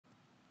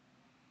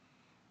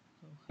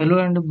Hello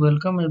and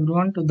welcome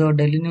everyone to the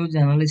daily news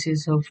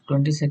analysis of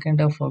 22nd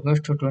of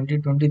August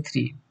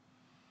 2023।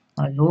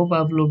 I hope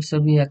आप लोग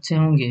सभी अच्छे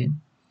होंगे।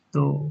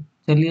 तो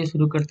चलिए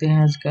शुरू करते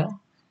हैं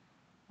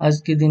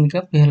आज के दिन का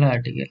पहला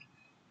आर्टिकल।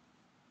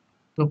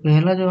 तो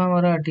पहला जो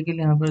हमारा आर्टिकल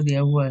यहाँ पर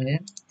दिया हुआ है,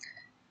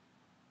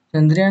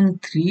 Chandrayaan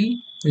 3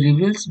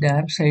 reveals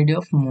dark side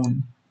of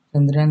moon.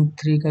 Chandrayaan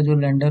 3 का जो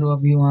लैंडर वो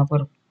अभी वहाँ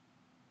पर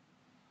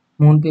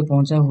मून पे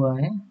पहुंचा हुआ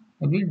है,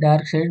 अभी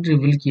डार्क साइड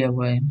रिवील किया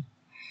हुआ है।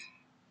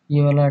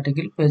 ये वाला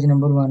आर्टिकल पेज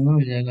नंबर 1 में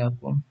मिल जाएगा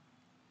आपको।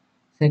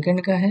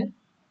 सेकंड का है,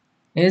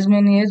 as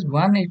many as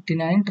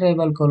 189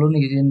 tribal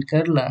colonies in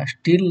Kerala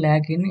still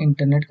lack in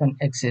internet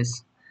access।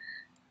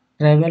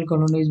 Tribal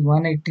colonies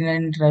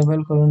 189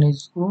 tribal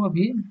colonies को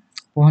अभी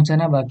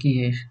पहुंचाना बाकी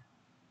है,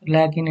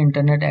 लैक इन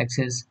इंटरनेट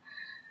एक्सेस।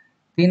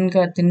 तीन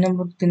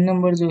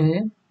नंबर जो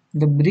है,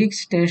 the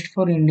BRICS test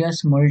for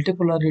India's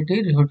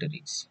multipolarity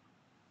रिहोटरीज।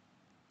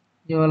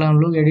 ये वाला हम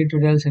लोग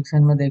एडिटोरियल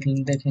सेक्शन में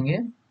देखेंगे,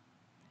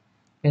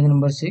 पेज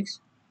नंबर 6।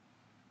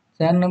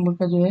 4 नंबर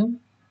का जो है,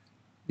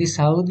 The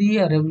Saudi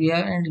Arabia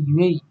and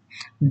UAE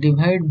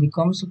divide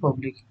becomes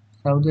public।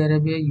 Saudi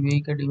Arabia UAE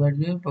का डिवाइड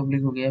जो है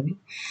पब्लिक हो गया अभी।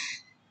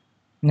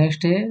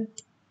 नेक्स्ट है,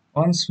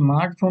 on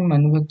smartphone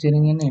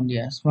manufacturing in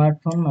India.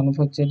 Smartphone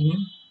manufacturing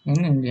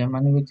in India,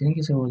 manufacturing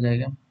कैसे हो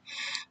जाएगा।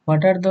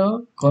 What are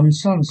the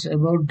concerns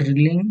about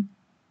drilling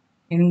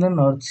in the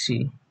north सी।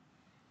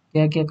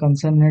 क्या क्या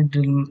कंसर्न है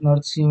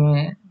नॉर्थ सी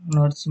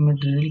में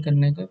ड्रिल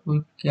करने का, कोई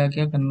क्या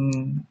क्या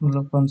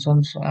मतलब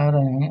कंसर्न्स आ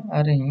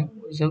रहे हैं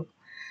वो सब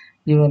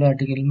ये वाला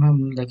आर्टिकल में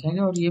हम देखेंगे,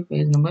 और ये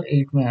पेज नंबर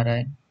 8 में आ रहा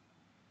है।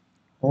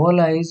 All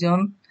eyes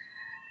on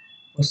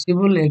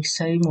possible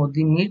एक्साई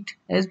Modi meat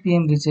as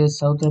PM reaches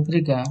south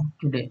Africa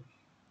today.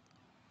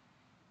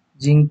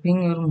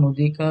 Jinping और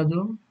मोदी का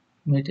जो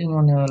मीटिंग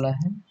होने वाला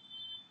है,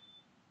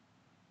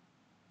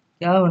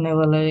 क्या होने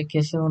वाला है,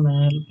 कैसे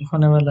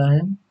होने वाला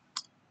है,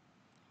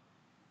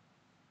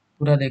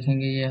 पूरा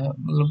देखेंगे। ये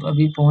मतलब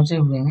अभी पहुंचे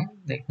हुए हैं,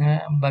 देखना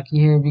बाकी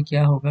है अभी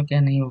क्या होगा क्या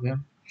नहीं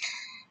होगा।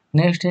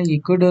 नेक्स्ट है,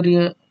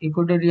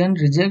 Ecuadorian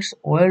rejects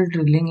oil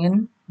drilling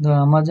in the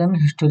Amazon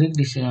historic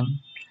decision.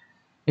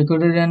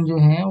 Ecuadorian जो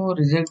हैं वो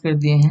रिजेक्ट कर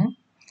दिए हैं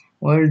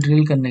ऑयल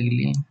ड्रिल करने के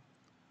लिए।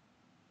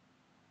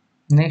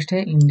 नेक्स्ट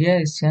है, India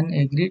Asian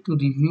agree to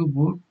review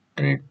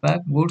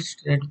goods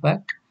trade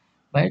pact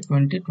bye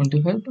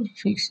 2025 to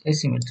fix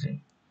asymmetry.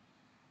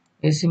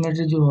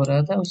 Asymmetry जो हो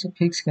रहा था उसे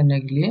फिक्स करने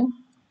के लिए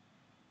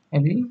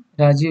अभी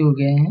राजी हो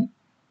गए हैं।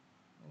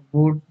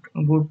 गुड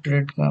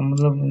ट्रेड का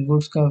मतलब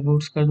गुड्स का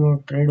जो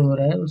ट्रेड हो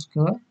रहा है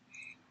उसका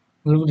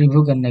मतलब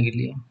रिव्यू करने के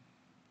लिए।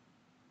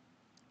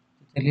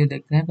 चलिए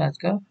देखते हैं आज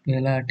का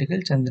पहला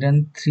आर्टिकल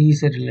चंद्रयान 3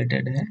 से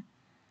रिलेटेड है।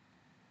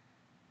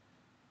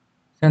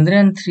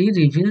 Chandrayaan 3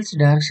 reveals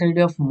dark side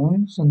of moon।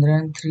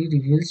 Chandrayaan 3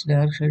 reveals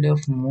dark side of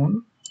moon।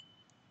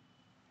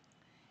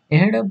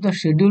 Ahead of the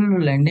scheduled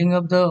landing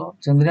of the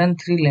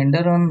Chandrayaan-3 lander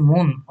on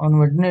Moon on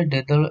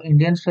Wednesday, the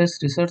Indian Space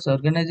Research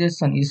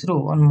Organisation (ISRO)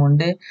 on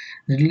Monday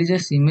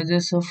releases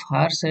images of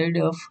far side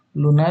of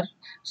lunar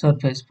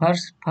surface।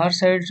 far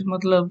side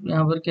मतलब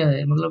यहाँ पर क्या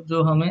है, मतलब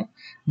जो हमें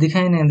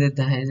दिखाई नहीं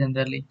देता है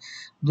जनरली,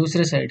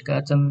 दूसरे साइड का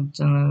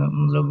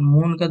मतलब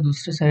मून का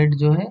दूसरे साइड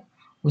जो है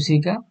उसी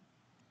का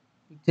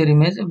पिक्चर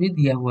इमेज अभी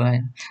दिया हुआ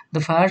है। The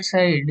far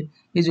side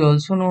is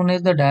also known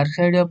as the dark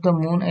side of the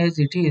moon as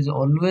it is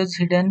always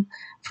hidden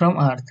from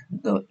earth।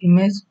 The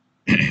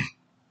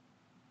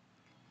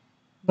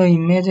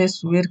images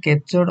were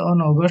captured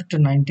on August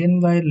 19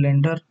 by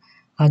lander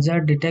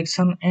hazard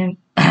detection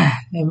and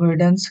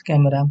avoidance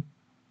camera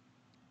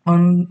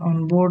on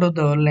board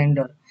the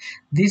lander।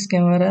 This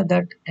camera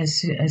that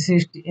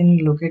assist in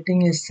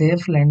locating a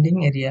safe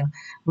landing area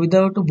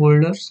without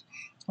boulders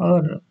or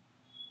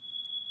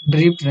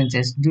drip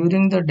trenches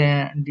during the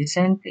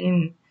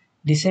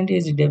descent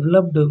is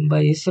developed by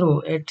ISRO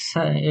at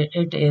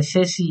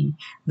SSE,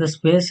 the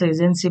space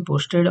agency,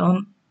 posted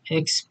on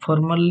X,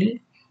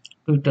 formerly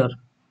Twitter।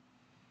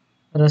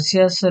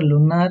 Russia's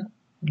Luna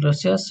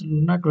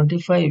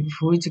 25,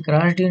 which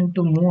crashed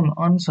into Moon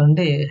on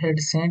Sunday,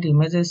 had sent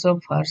images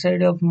of far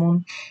side of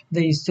Moon।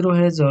 The ISRO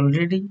has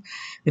already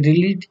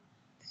released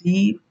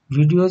 3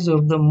 videos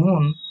of the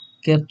Moon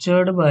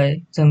captured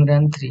by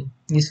Chandrayaan-3।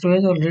 ISRO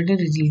has already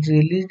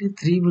released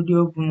 3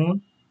 videos of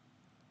Moon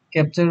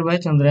captured by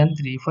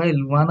Chandrayaan-3,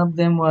 while one of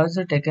them was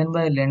taken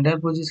by lander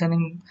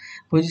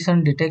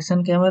position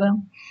detection camera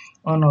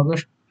on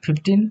August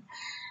 15.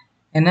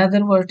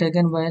 Another was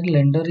taken by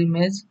lander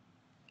image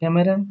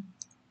camera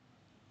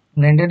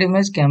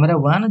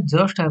 1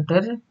 just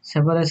after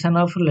separation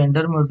of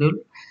lander module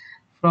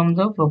from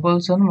the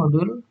propulsion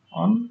module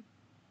on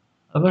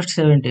August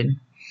 17.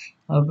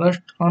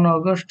 On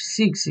August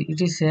 6,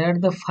 it is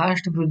shared the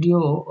first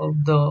video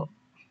of the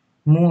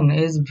Moon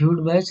as viewed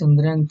by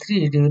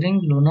Chandrayaan-3 during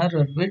lunar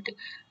orbit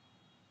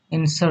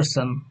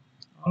insertion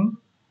on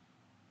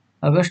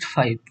August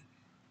 5।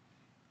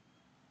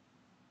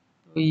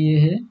 तो ये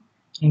है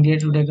India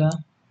today का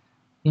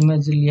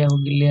image लिया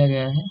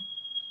गया है।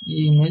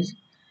 ये image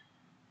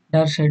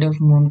dark side of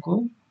moon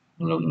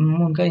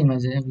का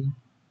image है अभी।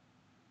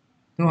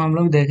 तो हम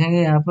लोग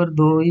देखेंगे यहाँ पर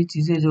दो ही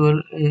चीज़ें जो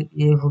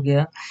ये हो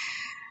गया,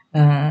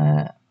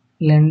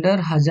 lender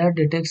hazard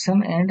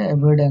detection and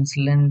evidence,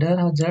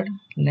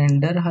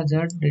 lender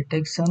hazard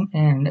detection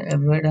and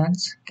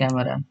evidence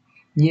camera,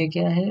 ये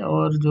क्या है,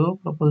 और जो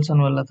प्रोपल्सन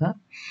वाला था,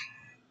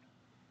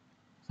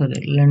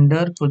 sorry,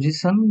 lender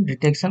position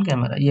detection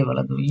camera, ये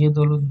वाला ये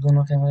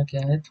दोनों कैमरा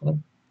क्या है थोड़ा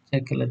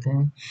चेक कर लेते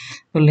हैं।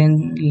 तो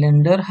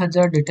lender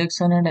hazard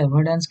detection and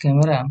evidence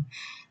camera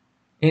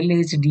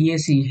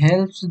LHDAC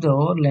helps the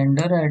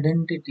lender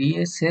identity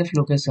a safe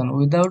location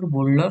without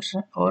boulders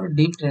or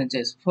deep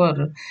trenches for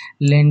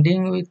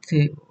lending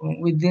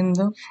within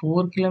the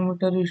 4 km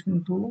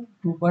to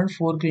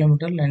 2.4 km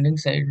landing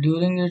site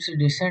during its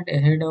descent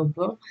ahead of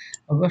the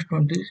August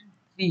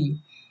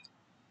 23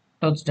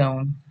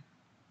 touchdown.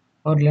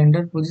 और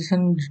lender position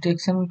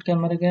detection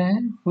camera क्या है,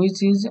 which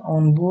is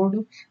on board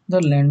the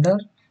lender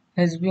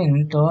has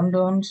been turned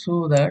on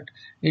so that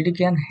it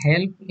can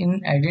help in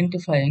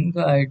identifying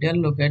the ideal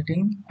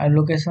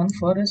location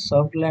for a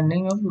soft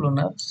landing of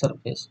lunar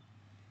surface.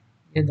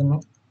 ये दोनों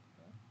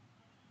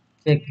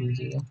check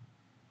कीजिएगा।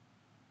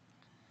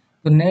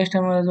 तो next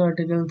हमारा जो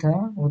article था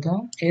वो था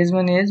as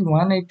many as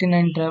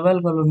 189 tribal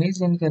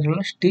colonies in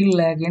Kerala still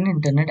lack in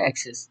internet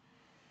access.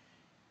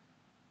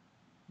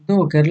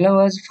 Though Kerala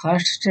was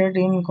first state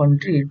in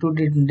country to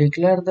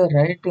declare the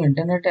right to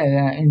internet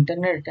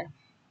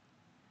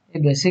a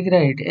basic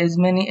right, as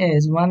many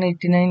as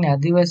 189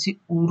 Adivasi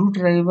Uru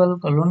tribal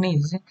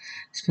colonies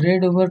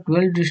spread over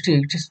 12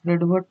 districts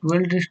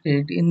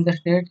in the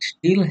state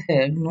still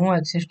have no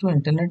access to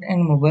internet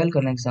and mobile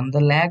connection. The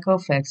lack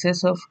of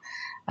access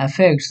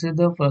affects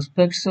the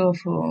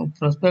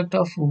prospect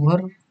of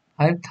over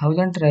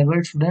 5,000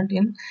 tribal students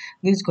in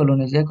these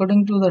colonies.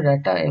 According to the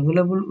data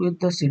available with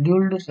the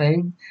Scheduled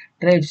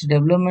Tribes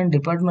Development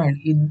Department,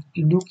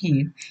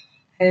 Idukki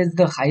has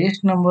the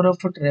highest number of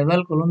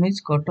tribal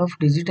colonies cut off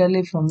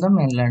digitally from the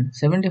mainland.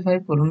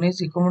 75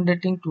 colonies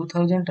accommodating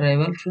 2,000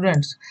 tribal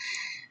students.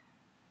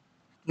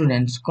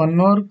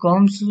 Connor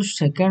comes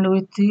second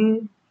with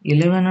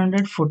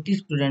 1,140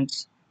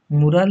 students.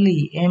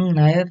 Murali M.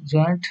 Nair,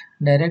 Joint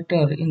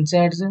Director, in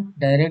charge,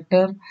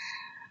 Directorate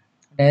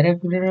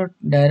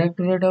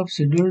of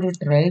Scheduled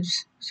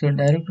Tribes,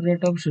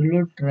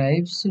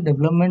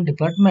 Development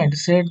Department,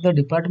 said the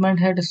department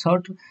had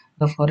sought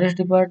the Forest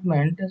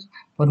Department's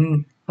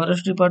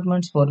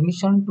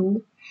permission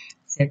to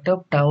set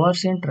up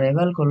towers in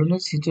tribal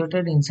colonies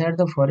situated inside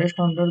the forest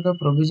under the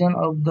provision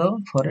of the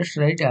Forest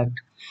Right Act.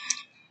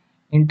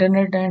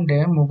 Internet and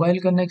mobile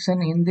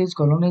connection in these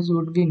colonies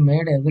would be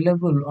made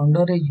available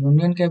under a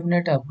Union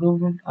Cabinet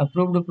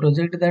approved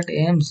project that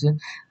aims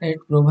at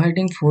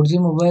providing 4G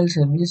mobile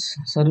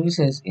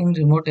services in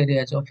remote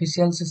areas.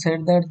 Officials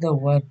said that the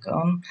work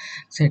on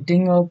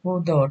setting up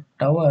the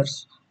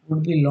towers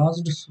would be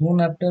launched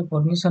soon after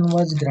permission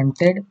was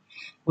granted.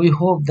 We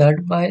hope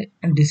that by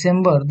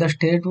December the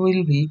state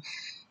will be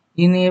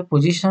in a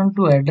position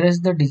to address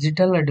the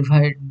digital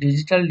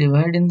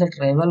divide in the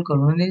tribal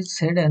colonies,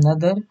 said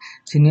another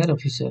senior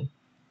officer.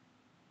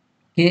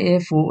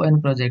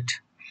 KFON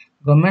project.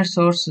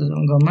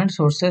 Government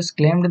sources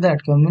claimed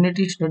that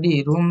community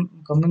study room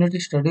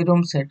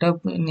set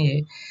up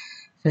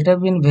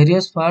in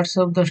various parts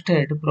of the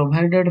state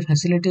provided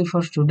facility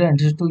for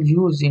students to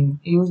use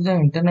the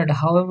internet.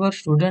 However,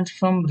 students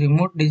from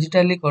remote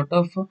digitally cut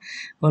off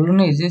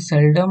colonies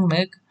seldom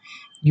make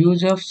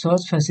use of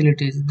such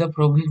facilities. The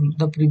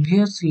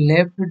previous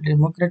Left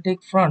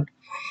Democratic Front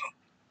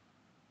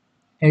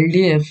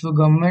 (LDF)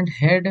 government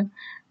had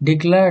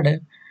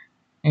declared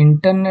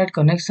internet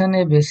connection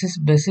a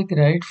basic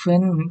right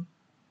when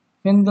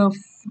the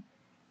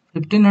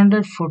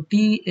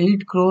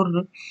 1,548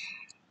 crore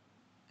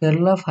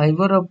Kerala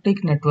Fiber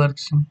Optic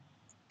Networks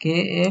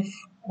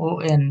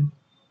 (KFON)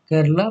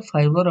 Kerala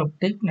Fiber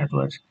Optic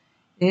Networks,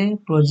 a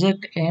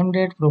project aimed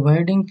at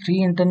providing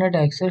free internet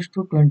access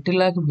to 20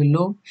 lakh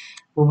below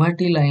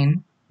poverty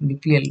line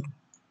 (BPL)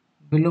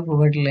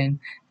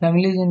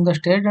 families in the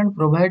state and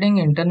providing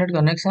internet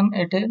connection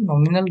at a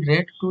nominal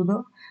rate to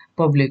the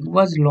public,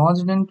 was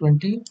launched in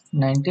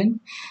 2019,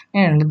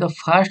 and the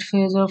first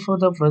phase of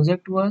the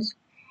project was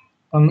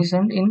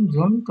commissioned in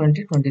June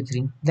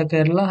 2023. The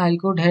Kerala High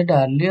Court had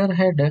earlier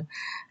held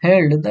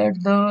that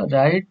the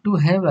right to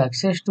have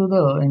access to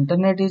the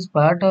internet is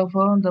part of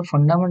the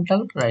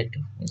fundamental right.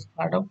 Is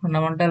part of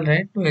fundamental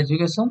right to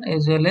education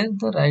as well as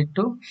the right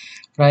to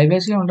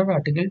privacy under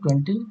Article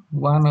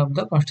 21 of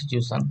the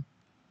Constitution.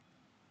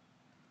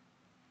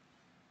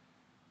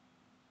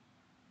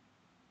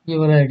 ये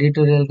वाला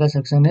editorial का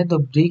section है. The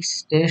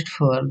BRICS test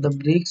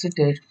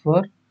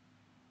for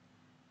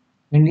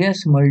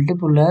India's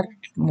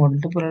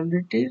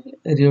multipolarity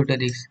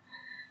rhetorics.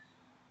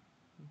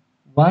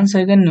 Once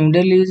again, New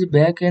Delhi is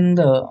back in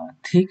the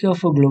thick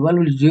of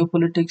global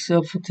geopolitics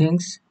of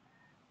things,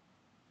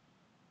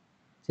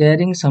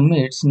 chairing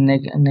summits,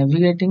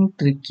 navigating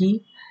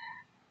tricky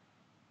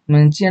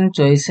Manchian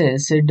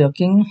choices,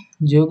 ducking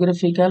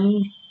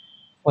geographical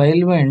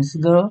whirlwinds,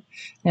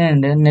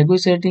 and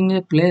negotiating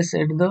a place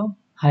at the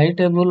high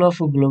table of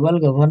global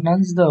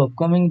governance, the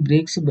upcoming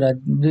BRICS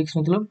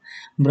मतलब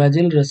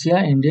Brazil, Russia,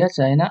 India,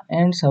 China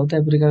and south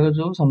Africa का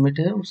जो summit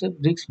है उसे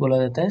BRICS बोला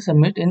जाता है.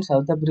 Summit in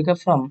south Africa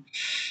from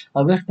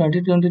August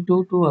 2022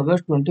 to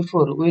August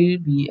 24 will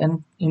be an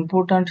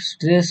important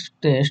stress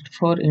test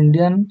for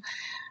Indian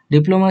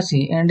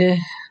diplomacy and a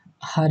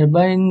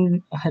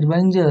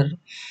harbinger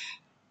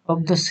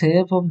of the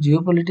shape of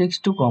geopolitics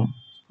to come.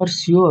 For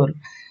sure,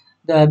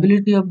 the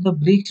ability of the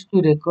BRICS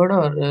to record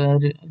or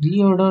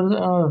reorder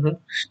or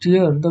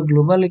steer the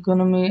global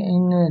economy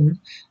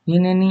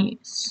in any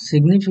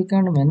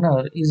significant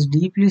manner is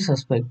deeply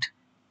suspect.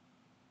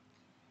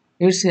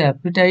 Its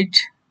appetite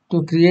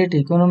to create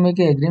economic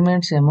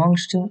agreements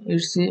amongst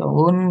its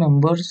own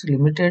members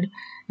limited,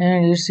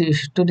 and its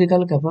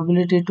historical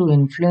capability to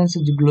influence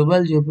the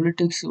global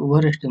geopolitics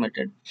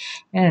overestimated.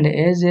 And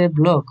as a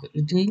bloc,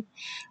 it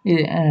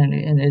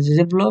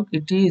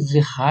is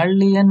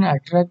hardly an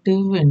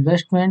attractive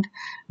investment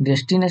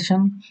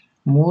destination.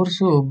 More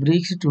so,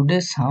 BRICS today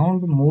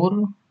sound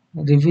more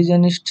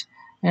revisionist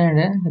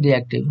and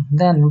reactive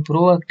than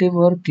proactive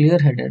or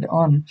clear-headed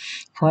on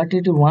what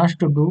it wants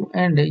to do,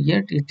 and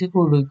yet it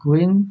could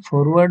going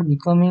forward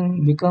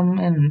become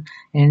an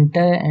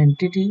entire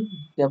entity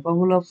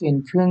capable of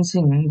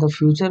influencing the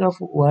future of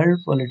world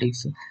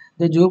politics,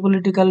 the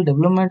geopolitical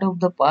development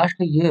of the past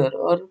year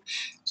or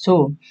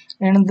so,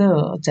 and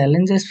the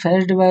challenges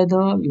faced by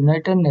the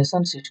United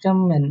Nations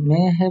system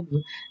may have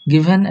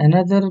given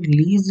another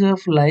lease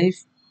of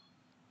life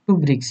to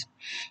BRICS.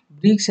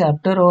 BRICS,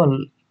 after all,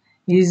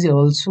 is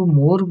also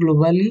more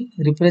globally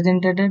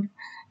represented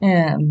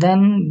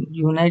than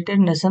United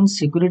Nations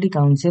Security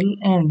Council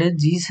and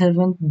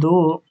G7,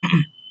 though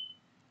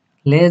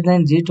less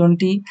than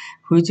G20,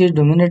 which is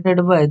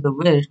dominated by the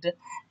West.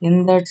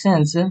 In that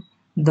sense,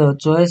 the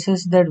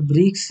choices that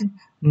BRICS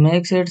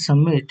makes at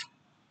summit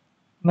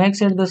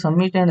makes at the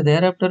summit and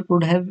thereafter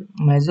could have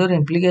major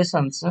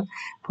implications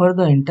for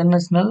the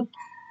international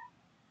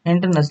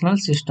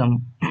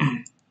system.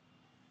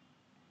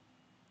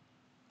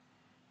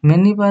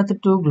 Many paths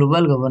to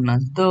global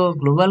governance. The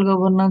global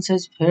governance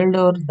has failed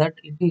or that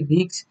it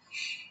risks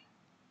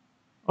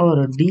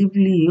or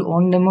deeply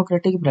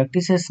undemocratic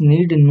practices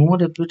need no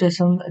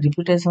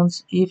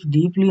reputations if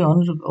deeply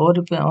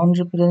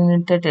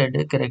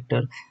unrepresented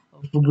character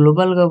of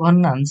global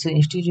governance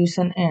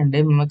institution and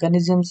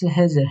mechanisms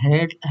has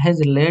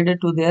led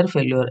to their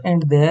failure,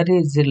 and there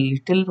is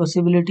little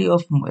possibility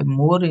of a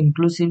more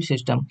inclusive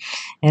system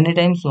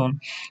anytime soon.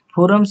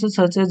 Forums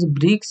such as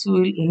BRICS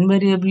will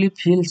invariably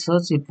fill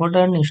such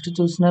important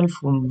institutional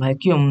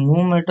vacuum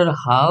no matter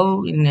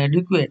how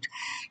inadequate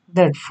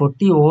that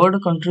 40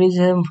 odd countries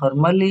have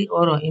formally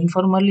or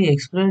informally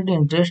expressed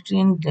interest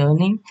in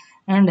joining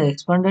and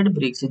expanded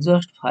BRICS.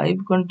 Just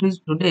 5 countries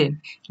today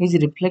is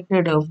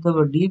reflected of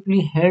the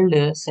deeply held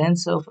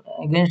sense of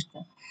against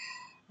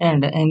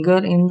and anger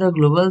in the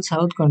global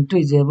south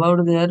countries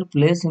about their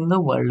place in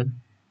the world.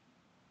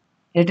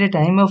 At a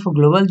time of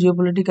global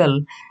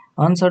geopolitical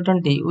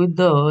uncertainty, with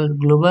the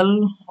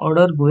global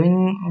order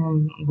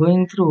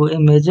going through a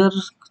major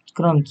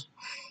crunch,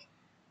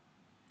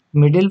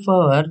 middle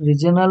power,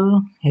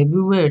 regional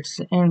heavyweights,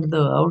 and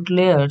the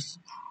outliers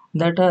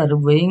that are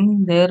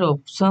weighing their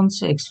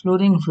options,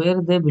 exploring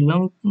where they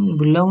belong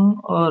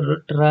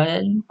or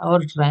trying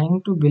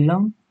to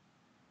belong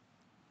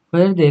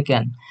where they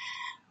can,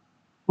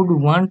 would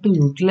want to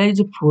utilize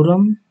a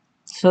forum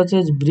such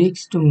as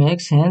BRICS to make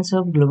sense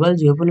of global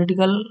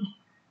geopolitical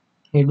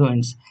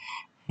headwinds,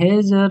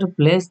 hedge or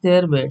place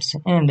their bets,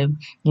 and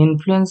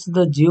influence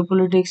the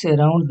geopolitics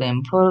around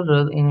them.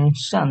 For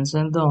instance,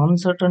 the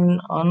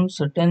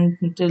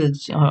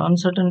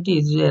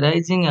uncertainties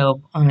arising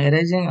out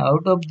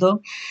of the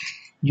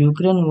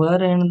Ukraine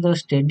war and the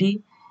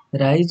steady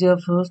rise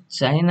of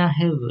China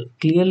have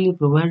clearly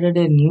provided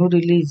a new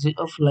release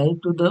of life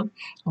to the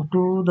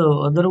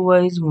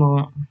otherwise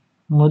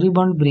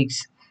moribund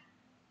BRICS.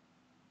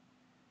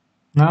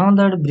 Now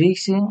that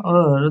BRICS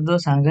or the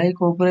Shanghai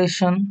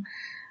Cooperation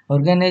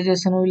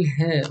Organization will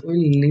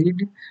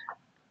lead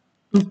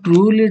to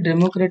truly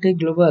democratic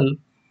global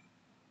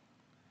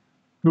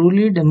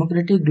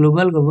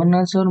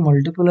governance or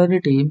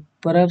multipolarity,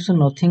 perhaps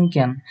nothing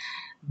can.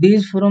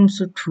 These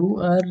forums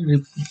too are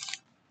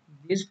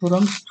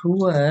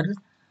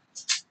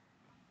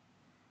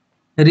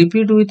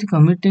repeat with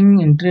committing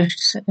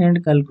interests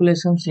and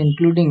calculations,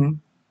 including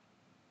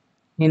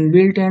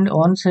inbuilt and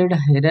on-site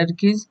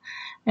hierarchies,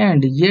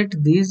 and yet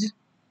these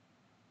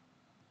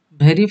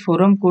very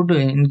forum could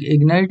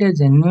ignite a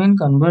genuine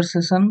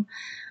conversation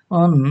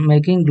on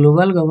making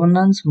global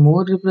governance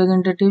more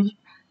representative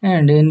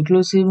and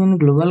inclusive in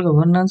global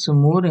governance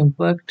more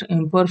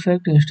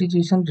imperfect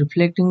institutions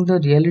reflecting the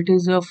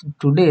realities of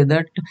today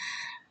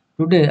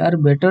are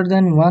better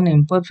than one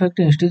imperfect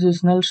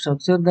institutional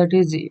structure that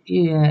is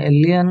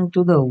alien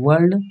to the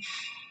world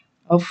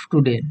of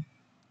today.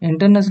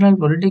 International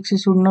politics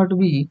should not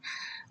be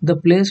the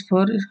place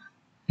for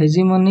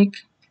hegemonic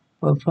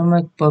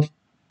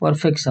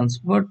perfections,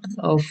 but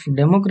of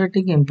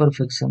democratic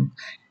imperfection.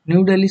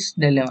 New Delhi's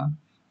dilemma.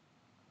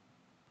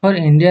 For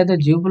India, the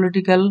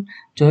geopolitical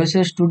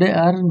choices today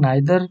are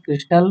neither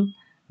crystal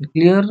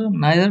clear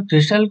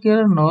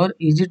nor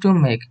easy to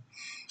make.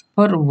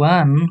 For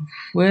one,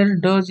 where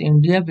does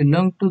India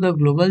belong to the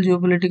global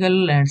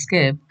geopolitical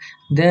landscape?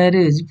 There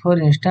is, for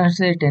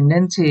instance, a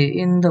tendency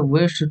in the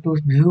West to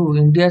view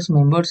India's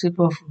membership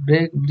of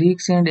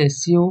BRICS and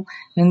SCO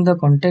in the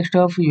context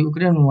of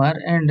Ukraine war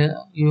and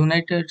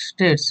United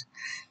States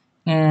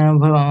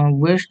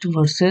West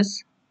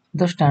versus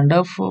the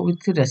standoff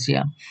with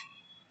Russia.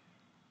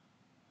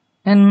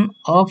 An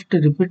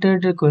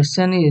oft-repeated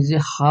question is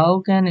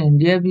how can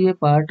India be a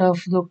part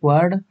of the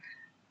Quad,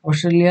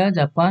 Australia,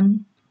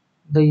 Japan,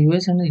 the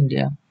US and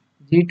India,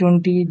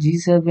 G20,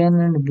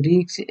 G7 and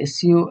BRICS,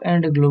 SCO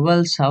and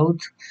Global South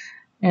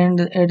and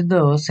at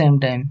the same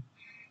time?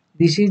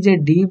 This is a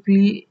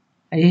deeply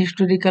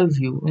ahistorical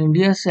view.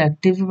 India's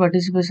active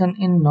participation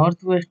in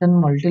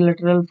Northwestern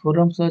multilateral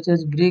forums such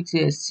as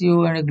BRICS,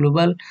 SCO and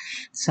Global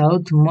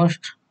South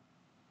must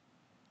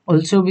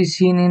also be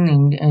seen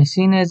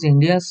as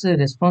India's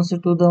response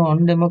to the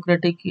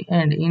undemocratic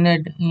and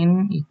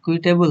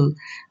inequitable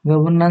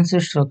governance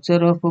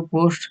structure of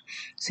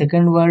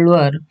post-Second World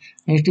War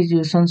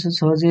institutions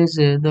such as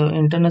the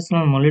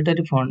International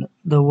Monetary Fund,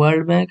 the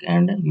World Bank,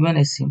 and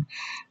UNSC.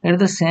 At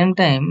the same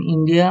time,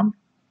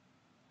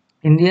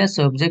 India's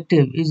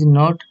objective is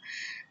not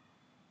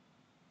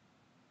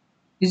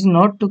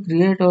to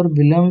create or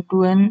belong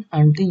to an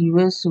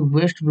anti-US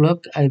West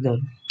bloc either.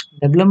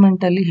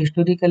 Developmentally,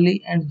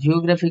 historically, and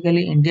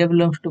geographically, India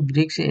belongs to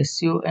BRICS,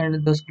 SCO,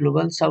 and thus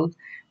Global South,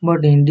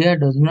 but India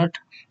does not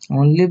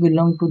only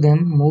belong to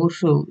them. More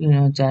so,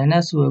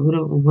 China's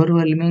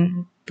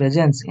overwhelming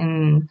presence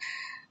in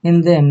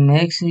them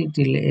makes it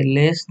a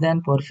less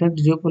than perfect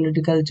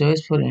geopolitical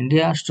choice for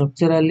India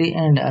structurally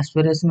and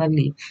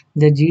aspirationally.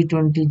 The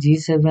G20,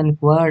 G7,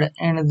 Quad,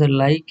 and the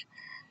like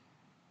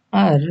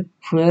are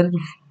where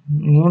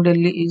New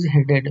Delhi is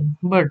headed,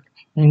 but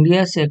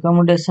India's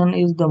accommodation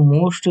is the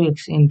most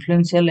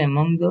influential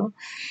among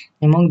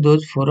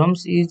those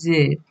forums is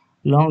a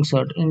long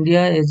shot.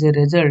 India, as a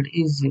result,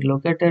 is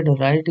located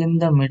right in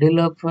the middle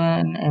of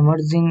an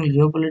emerging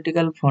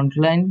geopolitical fault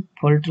line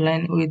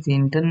with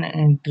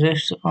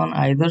interests on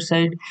either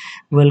side,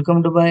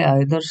 welcomed by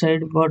either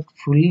side, but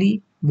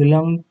fully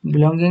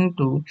belonging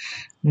to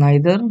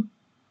neither.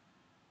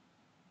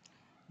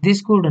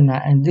 This could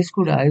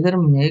either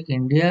make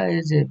India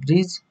as a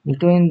bridge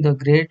between the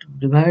great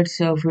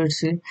divides of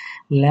its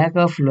lack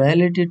of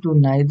loyalty to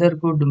neither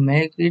could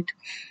make it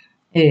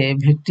a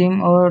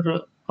victim or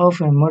of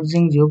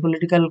emerging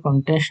geopolitical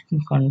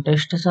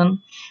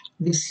contestation.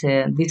 The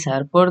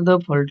sharper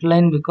the fault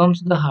line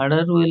becomes, the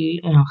harder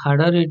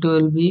it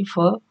will be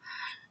for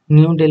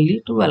New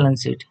Delhi to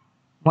balance it.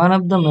 One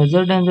of the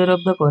major dangers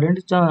of the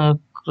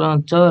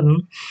current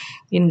churn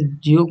in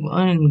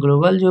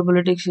global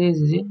geopolitics is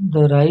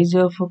the rise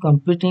of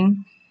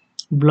competing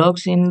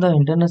blocs in the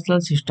international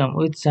system,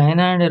 with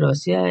China and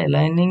Russia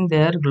aligning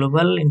their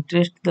global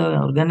interests.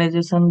 The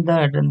organization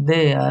that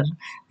they are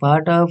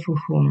part of,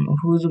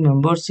 whose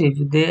membership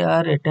they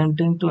are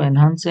attempting to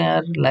enhance,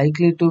 are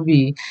likely to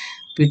be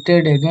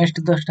pitted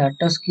against the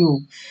status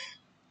quo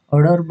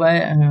order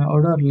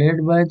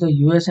led by the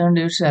US and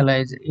its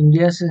allies.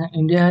 India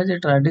has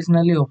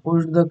traditionally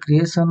opposed the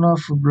creation of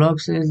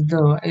blocs as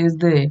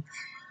they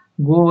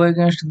go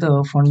against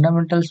the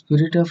fundamental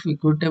spirit of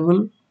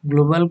equitable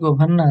global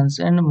governance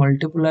and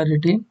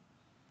multipolarity.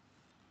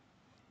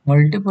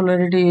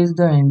 Multipolarity is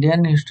the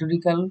Indian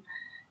historical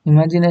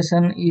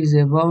imagination is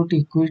about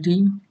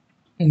equity,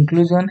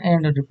 inclusion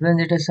and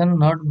representation,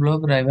 not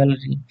bloc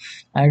rivalry.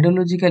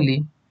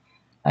 Ideologically,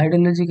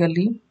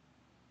 ideologically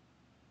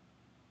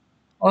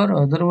or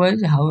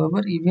otherwise,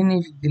 however, even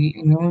if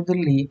New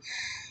Delhi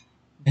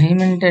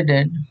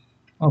vehemently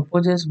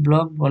opposes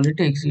bloc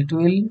politics, it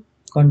will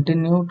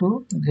continue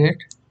to get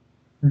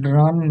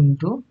drawn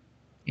into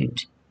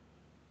it.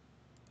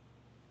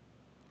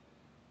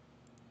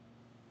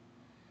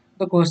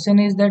 The question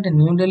is that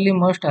New Delhi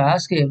must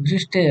ask every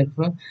step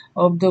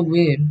of the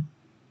way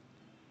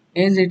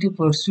as it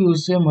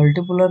pursues a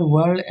multipolar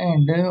world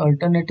and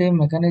alternative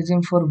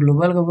mechanism for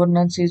global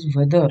governance is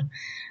whether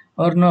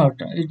or not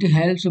it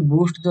helps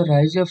boost the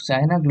rise of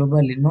China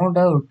globally. No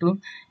doubt,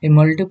 a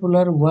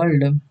multipolar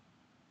world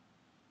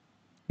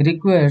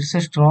requires a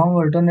strong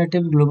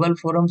alternative global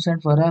forums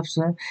and perhaps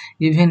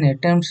even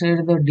attempts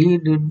at the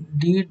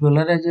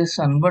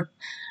de-dollarization,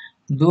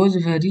 those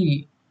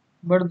very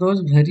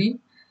those very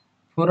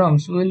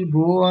forums will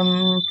go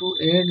on to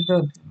aid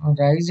the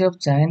rise of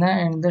China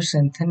and the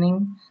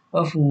strengthening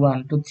of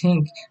yuan. To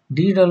think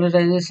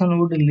de-dollarization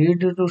would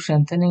lead to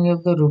strengthening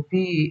of the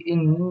rupee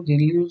in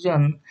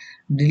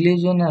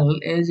delusional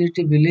as it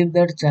believed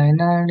that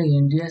China and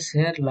India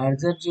share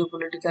larger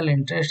geopolitical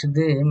interests.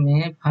 They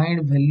may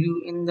find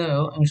value in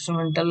the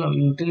instrumental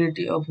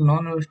utility of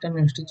non-Western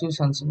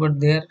institutions, but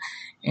their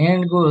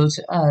end goals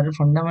are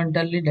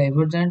fundamentally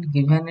divergent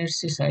given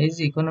its size,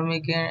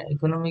 economic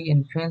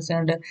influence,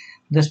 and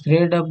the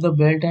spread of the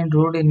Belt and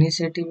Road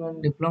Initiative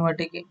and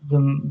diplomatic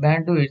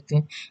bandwidth.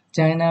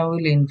 China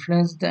will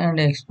influence and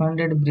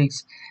expanded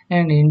BRICS,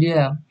 and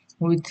India,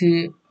 with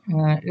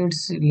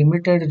its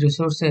limited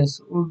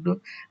resources,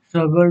 would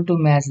struggle to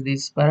match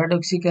this.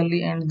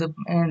 Paradoxically and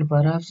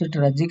perhaps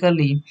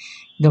tragically,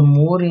 the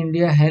more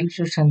India helps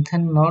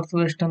strengthen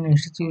Northwestern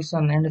institutions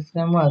and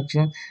frameworks,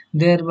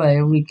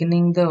 thereby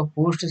weakening the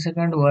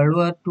post-Second World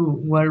War II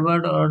World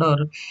War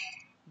order,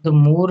 the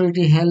more it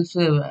helps,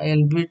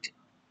 albeit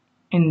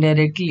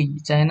indirectly,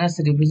 China's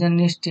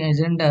revisionist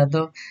agenda.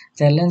 The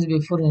challenge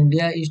before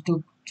India is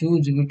to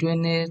choose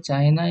between a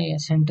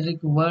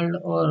China-centric world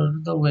or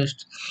the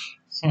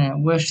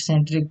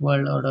West-centric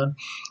world order,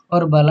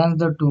 or balance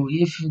the two.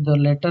 If the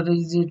latter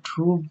is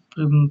true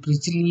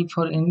precisely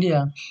for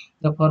India,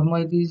 the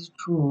former is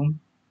true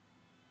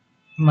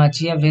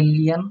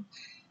Machiavellian,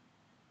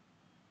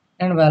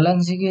 and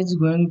balancing is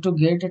going to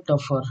get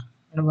tougher.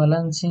 And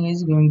balancing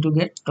is going to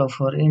get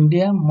tougher.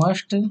 India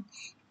must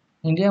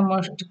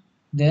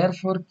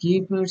therefore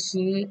keep its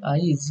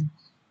eyes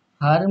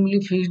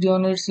firmly fixed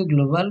on its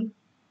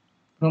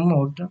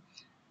promote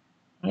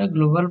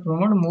global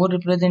promote more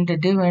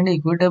representative and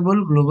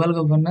equitable global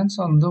governance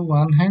on the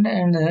one hand,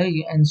 and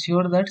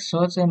ensure that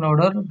such an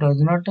order does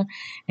not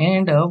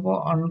end up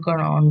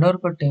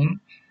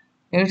undercutting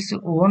its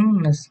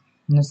own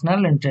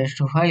national interest.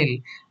 While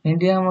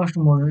India must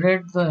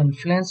moderate the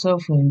influence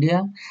of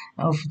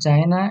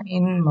China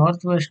in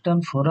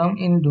Northwestern Forum.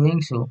 In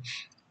doing so,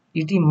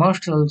 it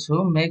must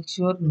also make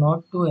sure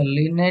not to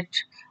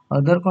alienate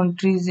other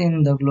countries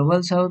in the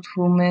Global South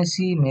who may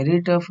see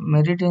merit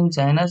in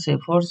China's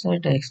efforts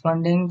at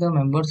expanding the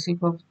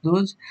membership of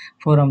those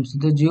forums.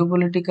 The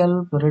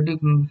geopolitical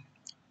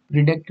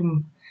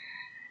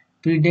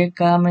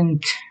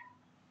predicament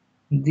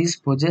this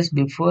poses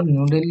before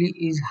New Delhi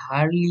is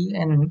hardly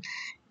an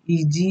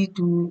easy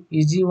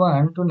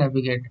one to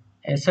navigate.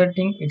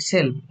 Asserting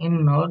itself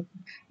in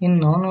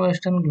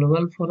non-Western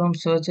global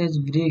forums such as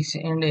BRICS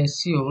and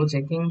SCO,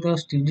 checking the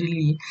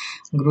steadily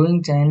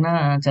growing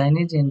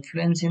Chinese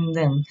influence in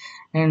them,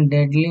 and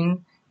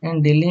dealing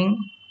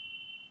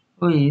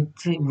with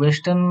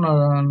Western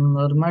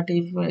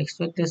normative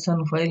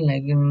expectation while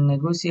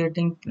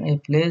negotiating a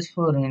place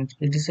for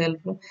itself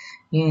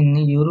in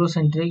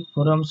Eurocentric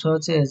forums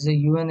such as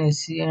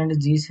UNSC and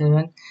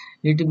G7,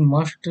 it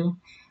must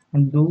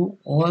do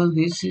all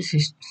this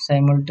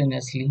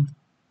simultaneously.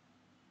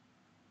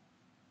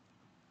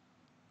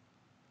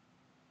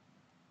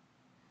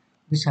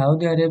 The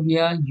Saudi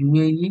Arabia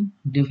UAE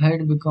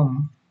divide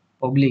become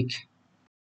public.